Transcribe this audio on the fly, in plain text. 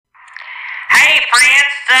friends,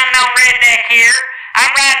 it's Unknown Redneck here.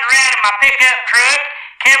 I'm riding around in my pickup truck.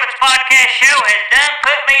 Kevin's podcast show has done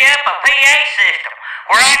put me up a PA system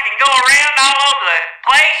where I can go around all over the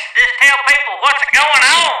place and just tell people what's going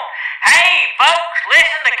on. Hey, folks,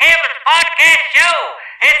 listen to Kevin's podcast show.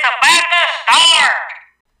 It's about to start.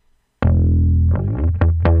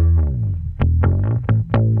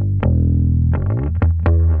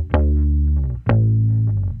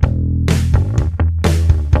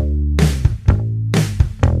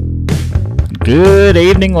 Good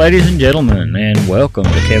evening, ladies and gentlemen, and welcome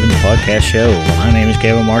to Kevin's Podcast Show. My name is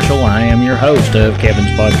Kevin Marshall. I am your host of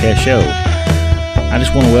Kevin's Podcast Show. I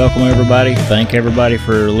just want to welcome everybody, thank everybody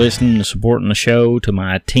for listening and supporting the show, to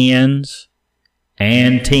my tens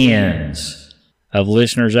and tens of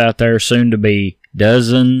listeners out there, soon to be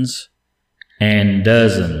dozens and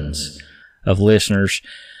dozens of listeners.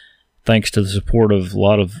 Thanks to the support of a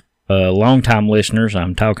lot of longtime listeners.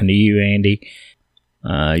 I'm talking to you, Andy.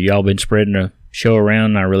 Y'all been spreading the show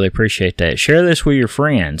around, and I really appreciate that. Share this with your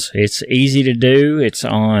friends. It's easy to do. It's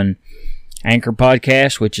on Anchor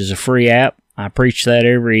Podcast, which is a free app. I preach that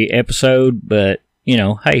every episode, but, you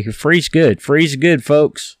know, hey, free's good. Free's good,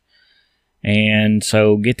 folks. And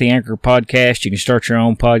so get the Anchor Podcast. You can start your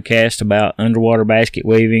own podcast about underwater basket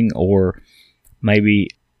weaving, or maybe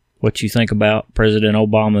what you think about President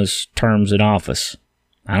Obama's terms in office.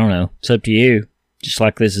 I don't know. It's up to you. Just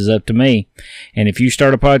like this is up to me. And if you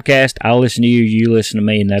start a podcast, I'll listen to you, you listen to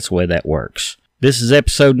me, and that's the way that works. This is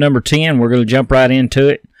episode number 10. We're going to jump right into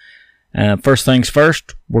it. First things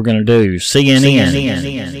first, we're going to do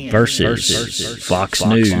CNN versus Fox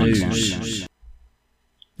News.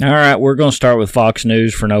 All right, we're going to start with Fox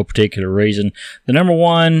News for no particular reason. The number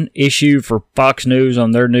one issue for Fox News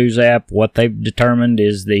on their news app, what they've determined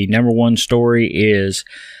is the number one story is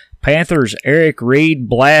Panthers Eric Reid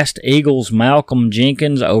blast Eagles Malcolm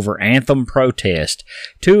Jenkins over anthem protest.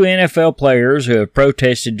 Two NFL players who have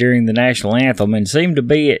protested during the national anthem and seem to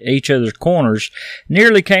be at each other's corners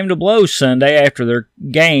nearly came to blows Sunday after their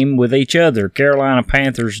game with each other. Carolina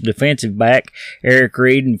Panthers defensive back Eric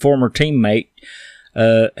Reid and former teammate,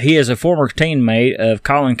 he is a former teammate of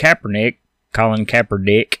Colin Kaepernick,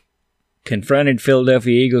 confronted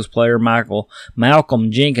Philadelphia Eagles player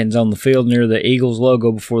Malcolm Jenkins on the field near the Eagles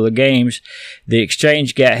logo before the games. The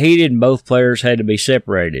exchange got heated and both players had to be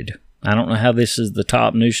separated. I don't know how this is the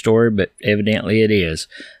top news story, but evidently it is,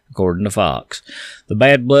 according to Fox. The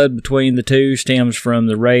bad blood between the two stems from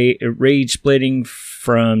the Reid splitting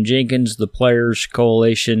from Jenkins, the players'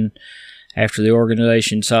 coalition, after the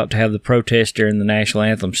organization sought to have the protest during the national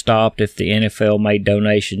anthem stopped if the NFL made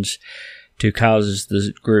donations to causes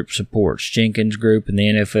the group supports. Jenkins' group and the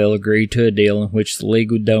NFL agreed to a deal in which the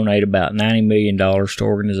league would donate about $90 million to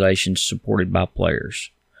organizations supported by players.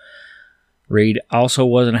 Reid also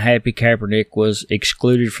wasn't happy Kaepernick was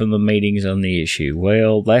excluded from the meetings on the issue.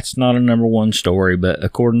 Well, that's not a number one story, but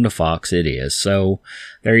according to Fox, it is. So,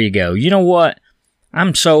 there you go. You know what?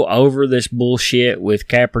 I'm so over this bullshit with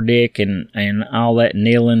Kaepernick and all that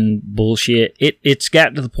kneeling bullshit. It's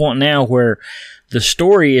got to the point now where the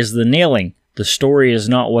story is the kneeling. The story is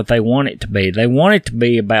not what they want it to be. They want it to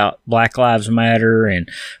be about Black Lives Matter and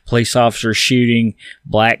police officers shooting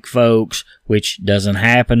black folks, which doesn't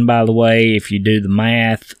happen, by the way. If you do the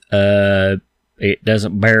math, it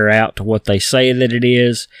doesn't bear out to what they say that it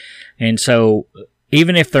is. And so,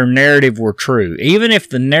 even if their narrative were true,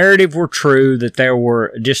 that there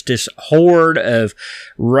were just this horde of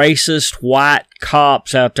racist white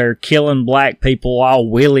cops out there killing black people all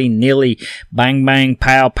willy-nilly, bang, bang,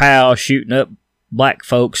 pow, pow, shooting up black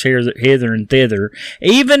folks hither and thither,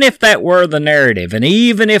 even if that were the narrative, and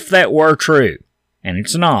even if that were true, and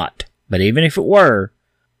it's not, but even if it were,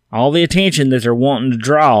 all the attention that they're wanting to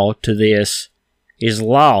draw to this is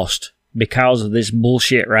lost because of this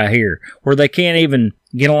bullshit right here, where they can't even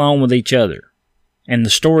get along with each other. And the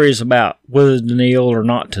story is about whether to kneel or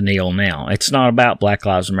not to kneel now. It's not about Black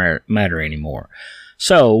Lives Matter anymore.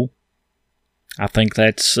 So, I think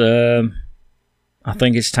it's time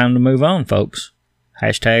to move on, folks.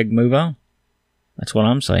 Hashtag move on. That's what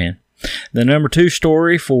I'm saying. The number two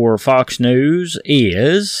story for Fox News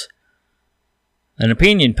is an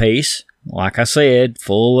opinion piece, like I said,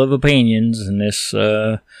 full of opinions in this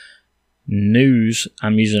news,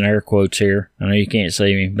 I'm using air quotes here. I know you can't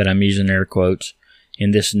see me, but I'm using air quotes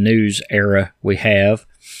in this news era we have.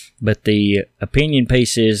 But the opinion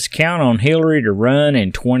piece is, count on Hillary to run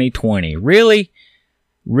in 2020. Really?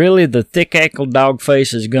 Really, the thick-ankle dog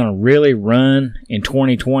face is going to really run in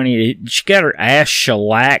 2020? She got her ass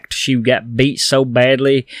shellacked. She got beat so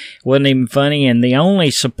badly, it wasn't even funny. And the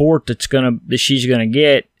only support that she's going to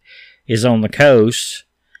get is on the coast.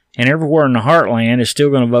 and everywhere in the heartland is still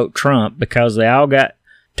going to vote Trump because they all got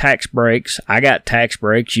tax breaks. I got tax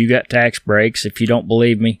breaks. You got tax breaks. If you don't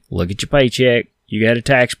believe me, look at your paycheck. You got a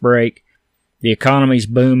tax break. The economy's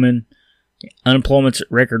booming. Unemployment's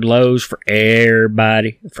at record lows for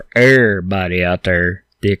everybody. For everybody out there.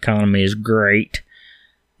 The economy is great.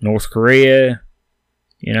 North Korea,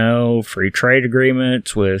 free trade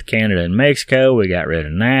agreements with Canada and Mexico. We got rid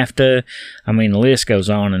of NAFTA. I mean, the list goes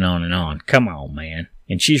on and on and on. Come on, man.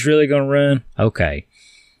 And she's really going to run? Okay.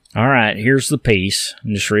 All right, here's the piece.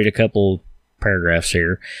 I'll just read a couple paragraphs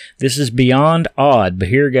here. This is beyond odd, but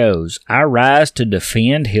here goes. I rise to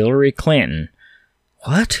defend Hillary Clinton.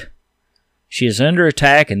 What? She is under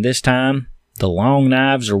attack, and this time the long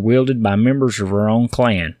knives are wielded by members of her own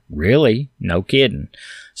clan. Really? No kidding.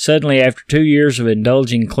 Suddenly, after 2 years of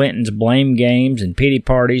indulging Clinton's blame games and pity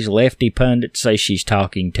parties, lefty pundits say she's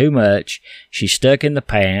talking too much, she's stuck in the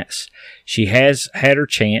past, she has had her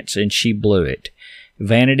chance, and she blew it.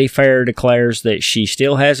 Vanity Fair declares that she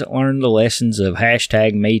still hasn't learned the lessons of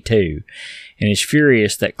 #MeToo and is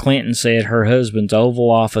furious that Clinton said her husband's Oval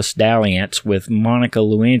Office dalliance with Monica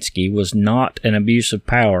Lewinsky was not an abuse of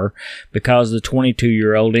power because the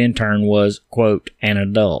 22-year-old intern was, quote, an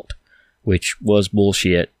adult, which was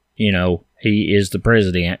bullshit. He is the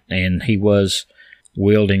president, and he was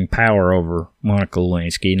wielding power over Monica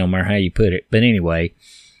Lewinsky, no matter how you put it. But anyway,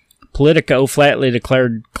 Politico flatly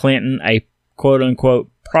declared Clinton a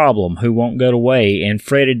quote-unquote problem who won't go away and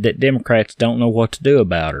fretted that Democrats don't know what to do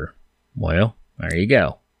about her. Well, there you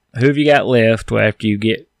go. Who have you got left after you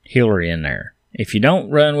get Hillary in there? If you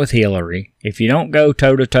don't run with Hillary, if you don't go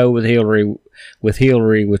toe-to-toe with Hillary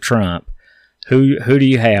with Trump, who do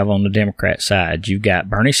you have on the Democrat side? You've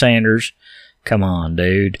got Bernie Sanders. Come on,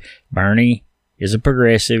 dude. Bernie is a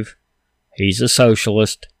progressive. He's a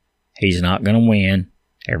socialist. He's not going to win.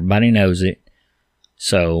 Everybody knows it.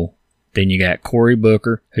 So then you got Cory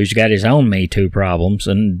Booker, who's got his own Me Too problems,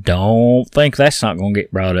 and don't think that's not going to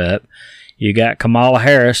get brought up. You got Kamala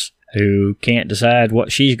Harris, who can't decide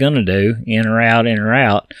what she's going to do, in or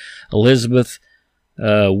out. Elizabeth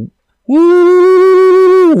Warren,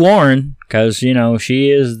 because, she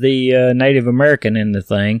is the Native American in the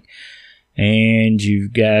thing. And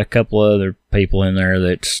you've got a couple other people in there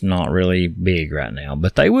that's not really big right now,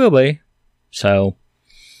 but they will be. So,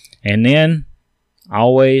 and then,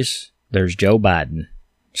 always, there's Joe Biden.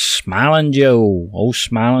 Smiling Joe. Oh,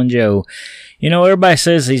 Smiling Joe. Everybody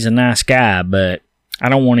says he's a nice guy, but I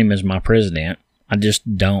don't want him as my president. I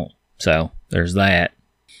just don't. So, there's that.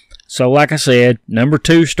 So, like I said, number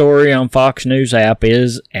 2 story on Fox News app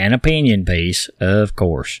is an opinion piece, of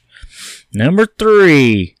course. Number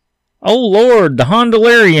 3. Oh, Lord, the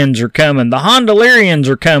Hondurarians are coming. The Hondurarians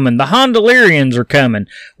are coming. The Hondurarians are coming.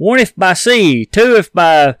 1 if by sea, 2 if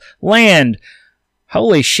by land.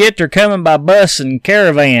 Holy shit, they're coming by bus and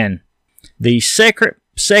caravan. The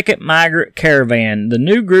second migrant caravan. The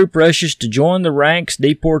new group rushes to join the ranks.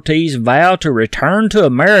 Deportees vow to return to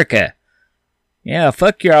America. Yeah,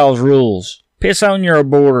 fuck y'all's rules. Piss on your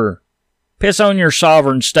border. Piss on your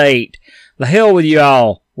sovereign state. The hell with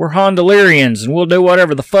y'all. We're Hondurarians and we'll do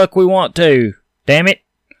whatever the fuck we want to. Damn it.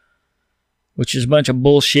 Which is a bunch of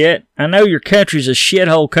bullshit. I know your country's a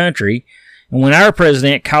shithole country. And when our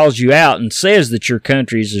president calls you out and says that your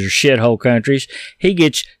countries are shithole countries, he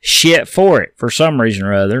gets shit for it for some reason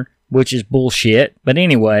or other, which is bullshit. But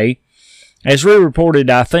anyway, as we reported,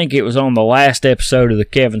 I think it was on the last episode of the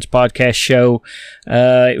Kevin's Podcast Show,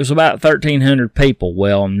 it was about 1,300 people.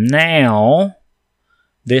 Well, now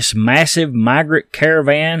this massive migrant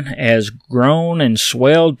caravan has grown and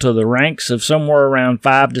swelled to the ranks of somewhere around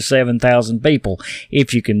 5,000 to 7,000 people,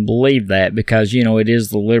 if you can believe that, because, it is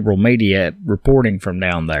the liberal media reporting from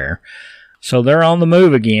down there. So they're on the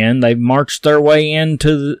move again. They've marched their way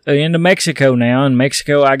into Mexico now, and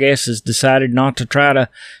Mexico, I guess, has decided not to try to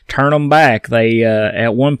turn them back. They,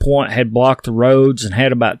 at one point, had blocked the roads and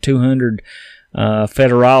had about 200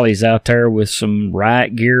 federales out there with some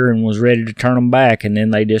riot gear and was ready to turn them back, and then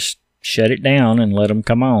they just shut it down and let them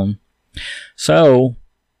come on. So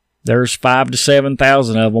there's 5,000 to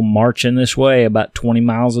 7,000 of them marching this way, about 20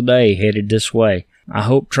 miles a day, headed this way. I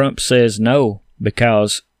hope Trump says no,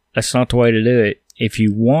 because that's not the way to do it. If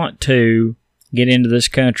you want to get into this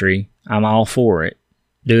country, I'm all for it.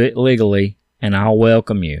 Do it legally, and I'll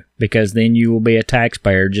welcome you, because then you will be a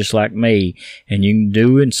taxpayer just like me, and you can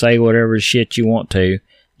do and say whatever shit you want to,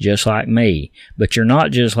 just like me. But you're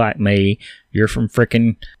not just like me. You're from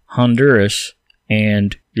frickin' Honduras,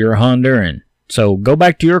 and you're a Honduran. So go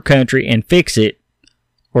back to your country and fix it,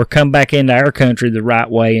 or come back into our country the right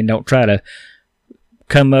way, and don't try to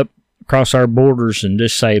come up across our borders and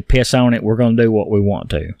just say, piss on it, we're going to do what we want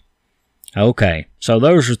to. Okay, so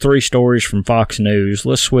those are 3 stories from Fox News.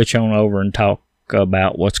 Let's switch on over and talk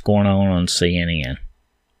about what's going on CNN.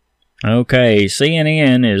 Okay,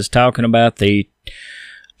 CNN is talking about the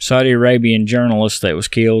Saudi Arabian journalist that was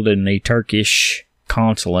killed in the Turkish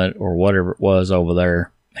consulate or whatever it was over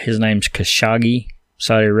there. His name's Khashoggi.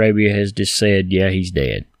 Saudi Arabia has just said, yeah, he's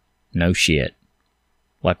dead. No shit.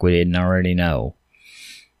 Like we didn't already know.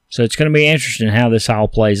 So it's going to be interesting how this all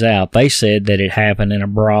plays out. They said that it happened in a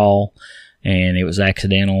brawl and it was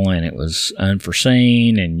accidental and it was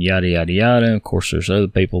unforeseen and yada, yada, yada. Of course, there's other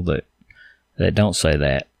people that don't say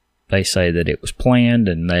that. They say that it was planned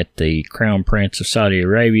and that the Crown Prince of Saudi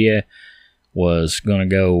Arabia was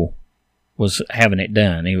having it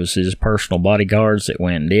done. It was his personal bodyguards that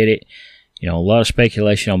went and did it. You know, a lot of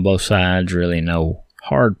speculation on both sides, really no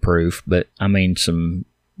hard proof, but I mean some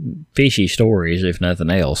fishy stories, if nothing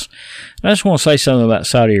else. I just want to say something about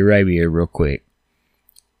Saudi Arabia real quick.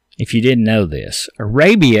 If you didn't know this,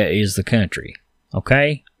 Arabia is the country,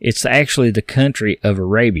 okay? It's actually the country of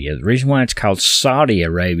Arabia. The reason why it's called Saudi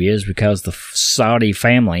Arabia is because the Saudi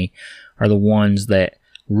family are the ones that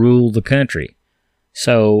rule the country.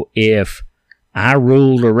 So if I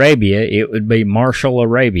ruled Arabia, it would be Marshall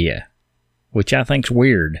Arabia, which I think's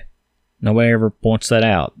weird. Nobody ever points that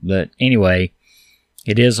out. But anyway,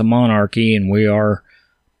 it is a monarchy, and we are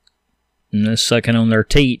sucking on their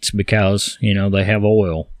teats because, you know, they have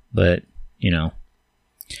oil. But, you know.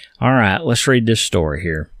 All right, let's read this story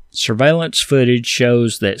here. Surveillance footage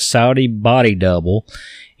shows that Saudi body double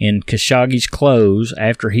in Khashoggi's clothes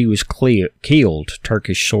after he was killed,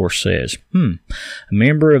 Turkish source says. A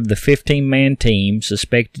member of the 15-man team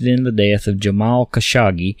suspected in the death of Jamal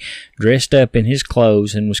Khashoggi dressed up in his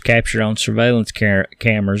clothes and was captured on surveillance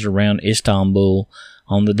cameras around Istanbul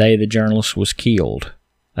on the day the journalist was killed,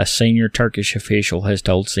 a senior Turkish official has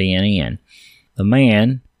told CNN. The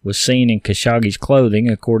man was seen in Khashoggi's clothing,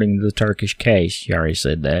 according to the Turkish case. You already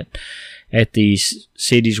said that. At the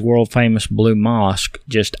city's world-famous Blue Mosque,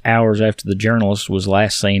 just hours after the journalist was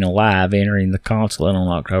last seen alive entering the consulate on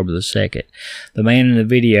October the 2nd. The man in the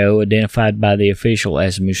video, identified by the official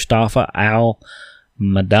as Mustafa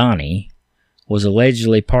al-Madani, was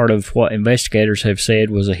allegedly part of what investigators have said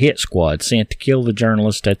was a hit squad sent to kill the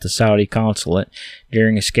journalist at the Saudi consulate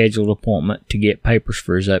during a scheduled appointment to get papers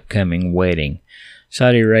for his upcoming wedding.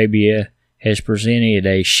 Saudi Arabia has presented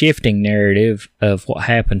a shifting narrative of what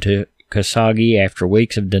happened to Khashoggi after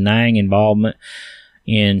weeks of denying involvement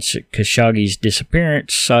in Khashoggi's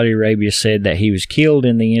disappearance. Saudi Arabia said that he was killed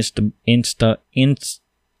in the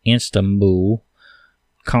Istanbul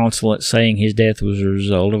consulate, saying his death was a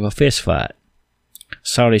result of a fistfight.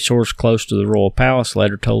 Saudi source close to the royal palace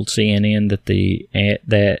later told CNN that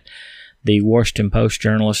the Washington Post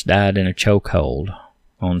journalist died in a chokehold.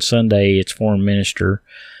 On Sunday, its foreign minister,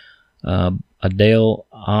 Adel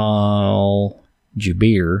al-Jubeir,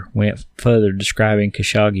 went further, describing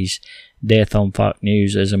Khashoggi's death on Fox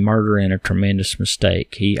News as a murder and a tremendous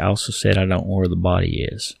mistake. He also said, I don't know where the body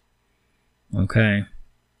is. Okay.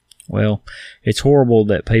 Well, it's horrible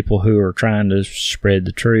that people who are trying to spread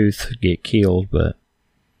the truth get killed, but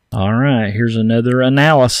all right, here's another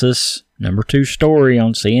analysis. Number 2 story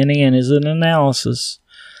on CNN is an analysis.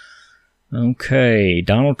 Okay,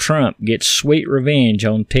 Donald Trump gets sweet revenge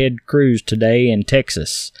on Ted Cruz today in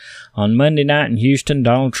Texas. On Monday night in Houston,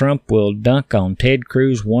 Donald Trump will dunk on Ted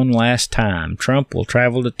Cruz one last time. Trump will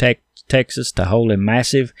travel to Texas to hold a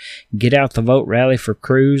massive get-out-the-vote rally for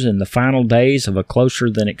Cruz in the final days of a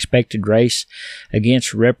closer-than-expected race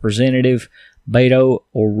against Representative Beto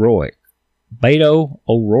O'Rourke. Beto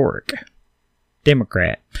O'Rourke,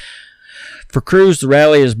 Democrat. For Cruz, the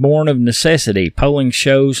rally is born of necessity. Polling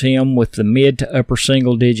shows him with the mid to upper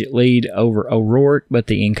single-digit lead over O'Rourke, but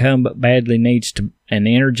the incumbent badly needs an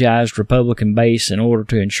energized Republican base in order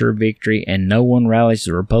to ensure victory, and no one rallies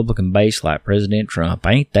the Republican base like President Trump.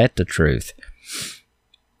 Ain't that the truth?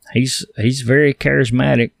 He's very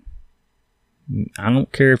charismatic. I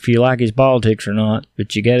don't care if you like his politics or not,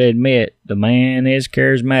 but you got to admit, the man is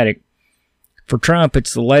charismatic. For Trump,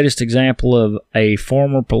 it's the latest example of a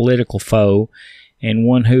former political foe and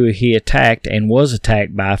one who he attacked and was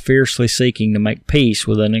attacked by, fiercely seeking to make peace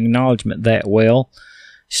with an acknowledgement that, well,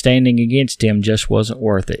 standing against him just wasn't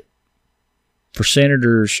worth it. For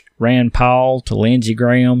Senators Rand Paul to Lindsey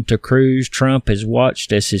Graham to Cruz, Trump has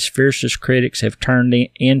watched as his fiercest critics have turned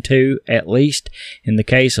into, at least in the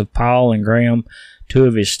case of Paul and Graham, 2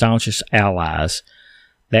 of his staunchest allies.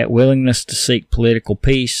 That willingness to seek political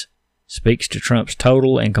peace speaks to Trump's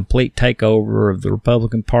total and complete takeover of the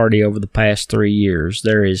Republican Party over the past 3 years.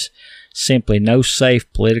 There is simply no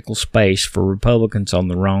safe political space for Republicans on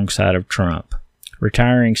the wrong side of Trump.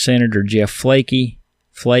 Retiring Senator Jeff Flake,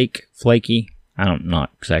 I'm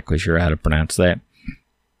not exactly sure how to pronounce that,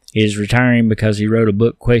 is retiring because he wrote a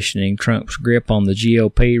book questioning Trump's grip on the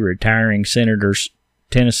GOP. Retiring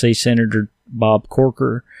Tennessee Senator Bob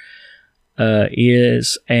Corker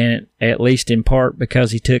is, and at least in part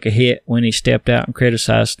because he took a hit when he stepped out and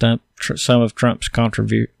criticized some of Trump's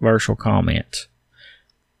controversial comments.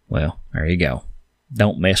 Well, there you go.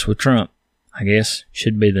 Don't mess with Trump, I guess,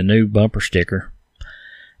 should be the new bumper sticker.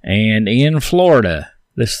 And in Florida,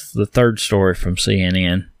 this is the third story from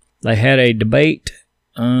CNN. They had a debate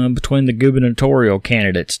between the gubernatorial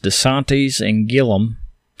candidates DeSantis and Gillum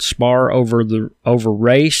spar over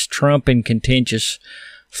race, Trump and contentious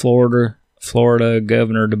Florida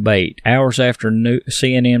governor debate. Hours after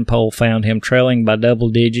CNN poll found him trailing by double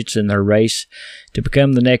digits in their race to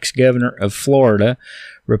become the next governor of Florida,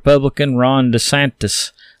 Republican Ron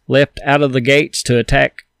DeSantis leapt out of the gates to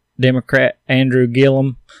attack Democrat Andrew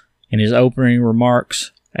Gillum in his opening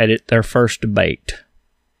remarks at their first debate.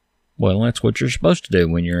 Well, that's what you're supposed to do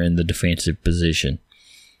when you're in the defensive position.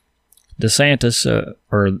 DeSantis,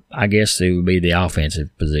 or I guess it would be the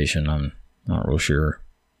offensive position. I'm not real sure.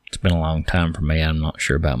 It's been a long time for me. I'm not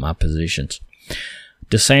sure about my positions.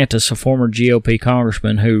 DeSantis, a former GOP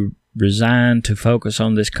congressman who resigned to focus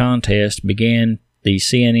on this contest, began the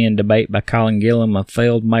CNN debate by calling Gillum a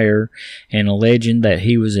failed mayor and alleging that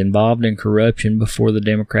he was involved in corruption before the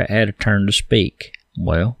Democrat had a turn to speak.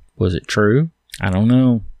 Well, was it true? I don't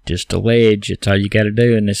know. Just allege. It's all you got to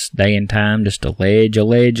do in this day and time. Just allege.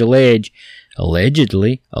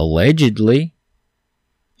 Allegedly.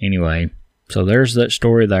 Anyway, so there's that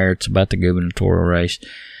story there. It's about the gubernatorial race.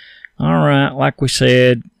 All right, like we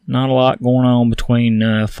said, not a lot going on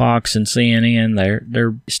between Fox and CNN.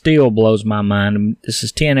 There still blows my mind. This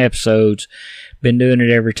is 10 episodes. Been doing it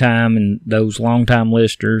every time, and those longtime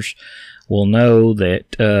listeners will know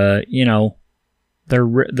that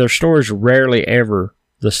their stories are rarely ever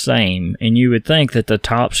the same, and you would think that the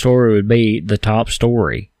top story would be the top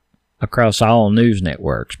story across all news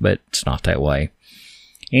networks, but it's not that way.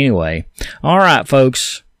 Anyway, all right,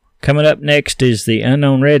 folks, coming up next is the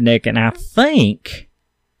Unknown Redneck, and I think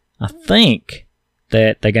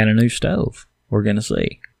that they got a new stove. We're gonna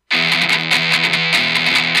see.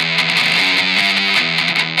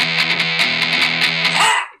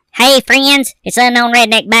 Hey friends, it's Unknown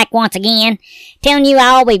Redneck back once again, telling you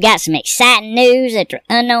all we've got some exciting news at the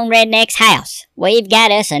Unknown Redneck's house. We've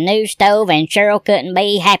got us a new stove and Cheryl couldn't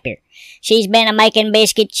be happier. She's been making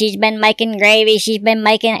biscuits, she's been making gravy, she's been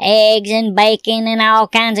making eggs and bacon and all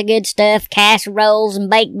kinds of good stuff, casseroles and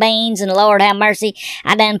baked beans, and Lord have mercy,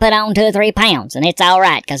 I done put on 2 or 3 pounds, and it's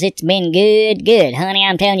alright, cause it's been good, honey.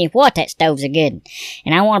 I'm telling you what, that stove's a good one.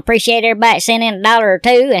 And I want to appreciate everybody that sent in $1 or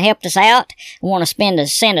 $2 and helped us out. I want to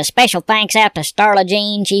send a special thanks out to Starla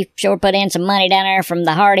Jean. She sure put in some money down there from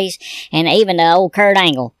the Hardys, and even to old Kurt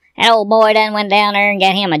Angle. That old boy done went down there and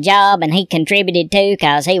got him a job, and he contributed too,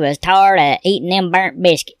 cause he was tired of eating them burnt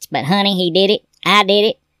biscuits. But honey, he did it. I did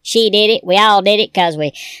it. She did it. We all did it, cause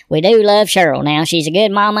we do love Cheryl now. She's a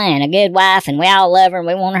good mama and a good wife, and we all love her, and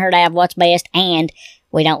we want her to have what's best, and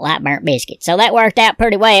we don't like burnt biscuits. So that worked out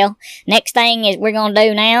pretty well. Next thing is we're gonna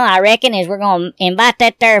do now, I reckon, is we're gonna invite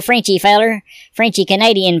that there Frenchy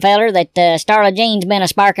Canadian feller that Starla Jean's been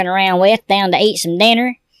a-sparking around with down to eat some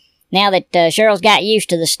dinner. Now that Cheryl's got used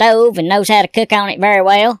to the stove and knows how to cook on it very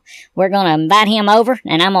well, we're going to invite him over,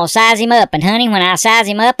 and I'm going to size him up. And honey, when I size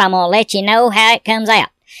him up, I'm going to let you know how it comes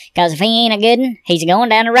out. Because if he ain't a good one, he's going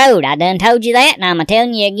down the road. I done told you that, and I'm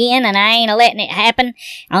telling you again, and I ain't letting it happen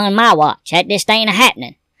on my watch. That just ain't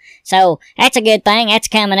a-happening. So, that's a good thing. That's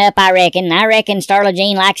coming up, I reckon. I reckon Starla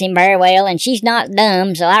Jean likes him very well, and she's not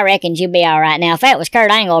dumb, so I reckon she'll be alright. Now, if that was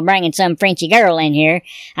Kurt Angle bringing some Frenchy girl in here,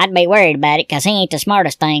 I'd be worried about it, cause he ain't the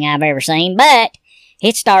smartest thing I've ever seen, but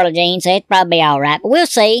it's Starla Jean, so it'll probably be alright. But we'll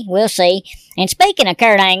see. And speaking of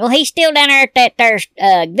Kurt Angle, he's still down there at that there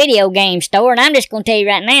video game store, and I'm just going to tell you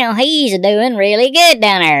right now, he's doing really good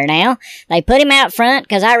down there now. They put him out front,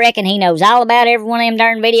 because I reckon he knows all about every one of them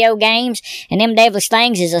darn video games, and them devilish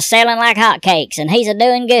things is a-selling like hotcakes, and he's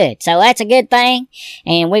a-doing good. So that's a good thing,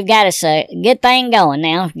 and we've got us a good thing going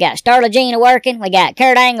now. We got Starla Jean a-working, we got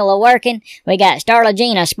Kurt Angle a-working, we got Starla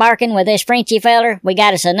Jean a-sparking with this Frenchy feller, we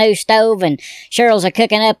got us a new stove, and Cheryl's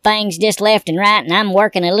a-cooking up things just left and right, and I'm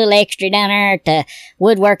working a little extra down there at the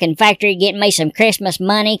woodworking factory getting me some Christmas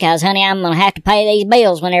money, cause honey, I'm gonna have to pay these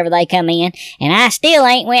bills whenever they come in, and I still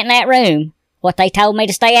ain't went in that room what they told me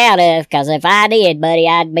to stay out of, 'cause if I did, buddy,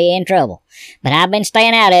 I'd be in trouble. But I've been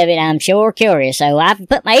staying out of it. I'm sure curious, so I've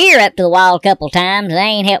put my ear up to the wall a couple times. They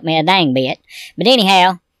ain't helped me a dang bit. But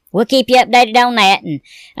anyhow, we'll keep you updated on that, and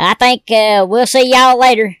I think we'll see y'all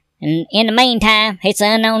later. And in the meantime, it's the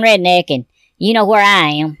Unknown Redneck, and you know where I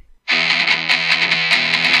am.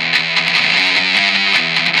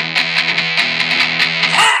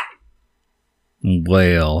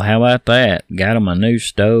 Well, how about that? Got him a new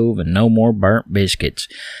stove and no more burnt biscuits.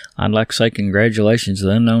 I'd like to say congratulations to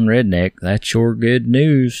the Unknown Redneck. That's sure good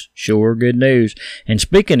news. Sure good news. And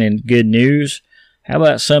speaking of good news, how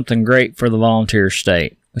about something great for the volunteer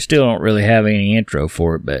state? We still don't really have any intro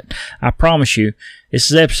for it, but I promise you, this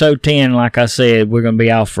is episode 10. Like I said, we're going to be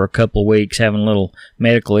off for a couple of weeks, having a little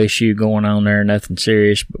medical issue going on there, nothing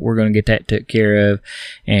serious, but we're going to get that took care of.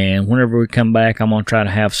 And whenever we come back, I'm going to try to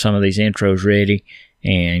have some of these intros ready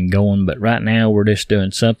and going. But right now, we're just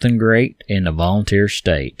doing something great in the volunteer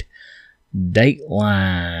state.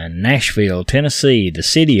 Dateline, Nashville, Tennessee. The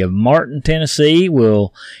city of Martin, Tennessee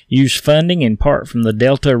will use funding in part from the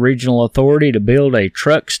Delta Regional Authority to build a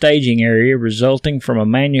truck staging area resulting from a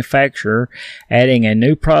manufacturer adding a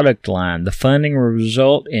new product line. The funding will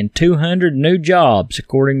result in 200 new jobs,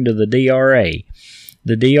 according to the DRA.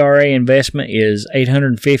 The DRA investment is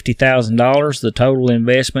 $850,000. The total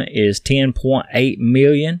investment is $10.8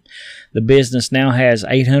 million. The business now has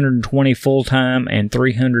 820 full-time and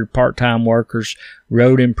 300 part-time workers.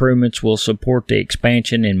 Road improvements will support the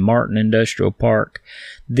expansion in Martin Industrial Park.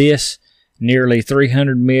 This nearly $3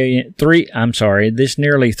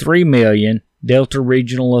 million Delta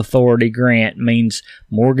Regional Authority grant means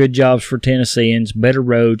more good jobs for Tennesseans, better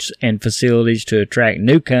roads and facilities to attract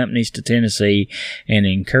new companies to Tennessee, and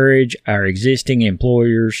encourage our existing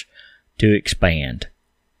employers to expand.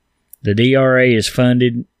 The DRA is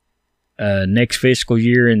funded next fiscal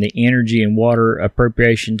year in the Energy and Water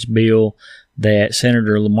Appropriations Bill that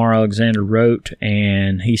Senator Lamar Alexander wrote,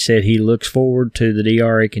 and he said he looks forward to the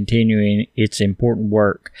DRA continuing its important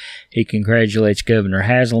work. He congratulates Governor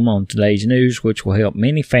Haslam on today's news, which will help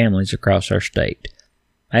many families across our state.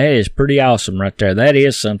 That is pretty awesome right there. That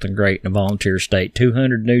is something great in a volunteer state.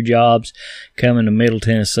 200 new jobs coming to Middle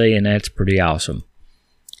Tennessee, and that's pretty awesome.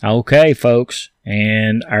 Okay, folks,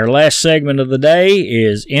 and our last segment of the day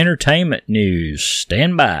is entertainment news.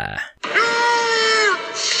 Stand by.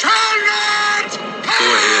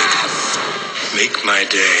 Make my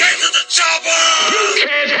day. Get to the chopper! You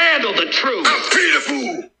can't handle the truth. I'm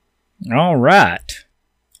pitiful. All right.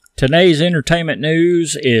 Today's entertainment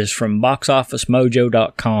news is from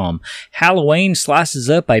BoxOfficeMojo.com. Halloween slices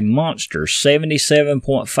up a monster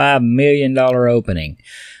 $77.5 million opening.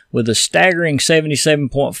 With a staggering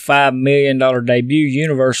 $77.5 million debut,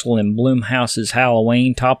 Universal and Blumhouse's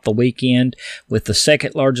Halloween topped the weekend with the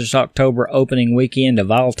second largest October opening weekend of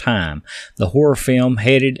all time. The horror film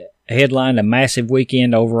headlined a massive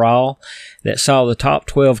weekend overall that saw the top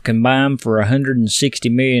 12 combine for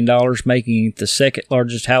 $160 million, making it the second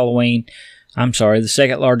largest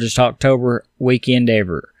October weekend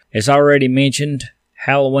ever. As already mentioned,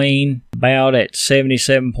 Halloween bowed at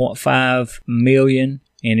 $77.5 million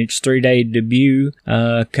in its three-day debut,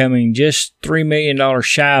 coming just $3 million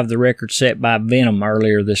shy of the record set by Venom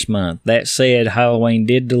earlier this month. That said, Halloween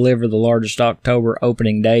did deliver the largest October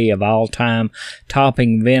opening day of all time,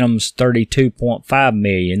 topping Venom's $32.5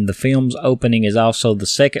 million. The film's opening is also the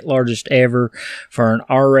second largest ever for an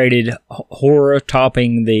R-rated horror,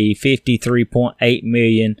 topping the $53.8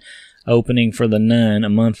 million opening for The Nun a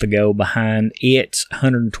month ago, behind its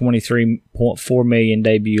 $123.4 million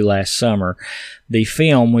debut last summer. The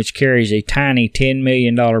film, which carries a tiny $10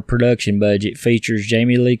 million production budget, features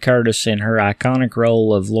Jamie Lee Curtis in her iconic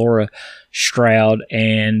role of Laura Stroud,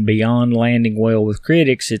 and beyond landing well with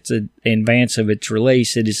critics in advance of its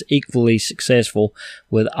release, it is equally successful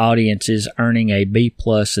with audiences, earning a B+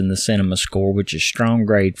 in the cinema score, which is a strong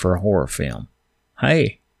grade for a horror film.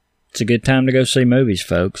 Hey, it's a good time to go see movies,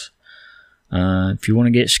 folks. If you want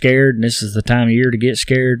to get scared, and this is the time of year to get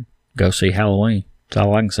scared, go see Halloween. That's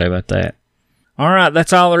all I can say about that. All right,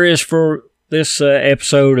 that's all there is for this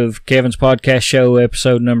episode of Kevin's Podcast Show,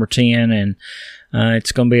 episode number 10, and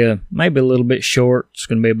it's going to be maybe a little bit short. It's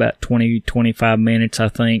going to be about 20-25 minutes, I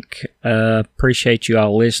think. Appreciate you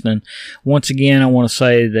all listening. Once again, I want to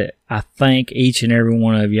say that I thank each and every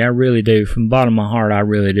one of you. I really do. From the bottom of my heart, I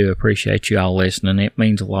really do appreciate you all listening. It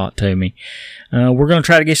means a lot to me. We're going to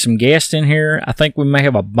try to get some guests in here. I think we may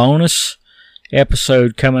have a bonus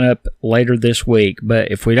episode coming up later this week, but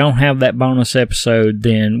if we don't have that bonus episode,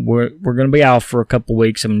 then we're going to be off for a couple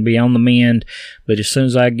weeks. I'm going to be on the mend, but as soon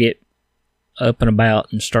as I get up and about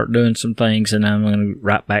and start doing some things, and I'm going to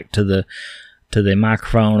right back to the to the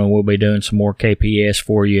microphone, and we'll be doing some more KPS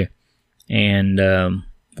for you, and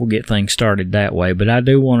we'll get things started that way. But I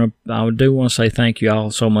do want to say thank you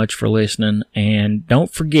all so much for listening, and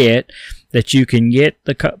don't forget that you can get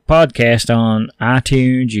the podcast on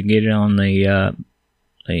iTunes. You can get it on the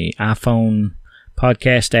iPhone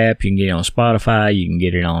podcast app. You can get it on Spotify. You can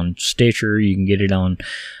get it on Stitcher. You can get it on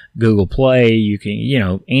Google Play. You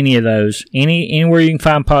can, any of those, anywhere you can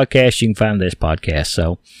find podcasts, you can find this podcast.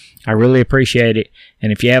 So I really appreciate it.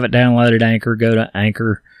 And if you haven't downloaded Anchor, go to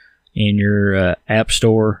Anchor in your app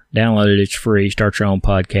store, download it. It's free. Start your own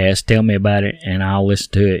podcast. Tell me about it, and I'll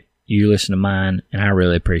listen to it. You listen to mine, and I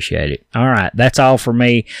really appreciate it. All right, that's all for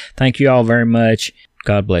me. Thank you all very much.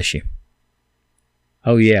 God bless you.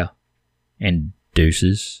 Oh, yeah. And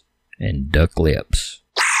deuces and duck lips.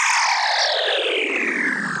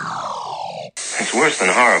 It's worse than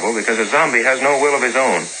horrible because a zombie has no will of his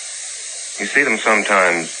own. You see them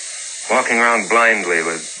sometimes walking around blindly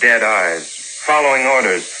with dead eyes, following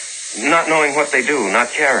orders, not knowing what they do, not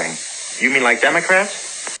caring. You mean like Democrats?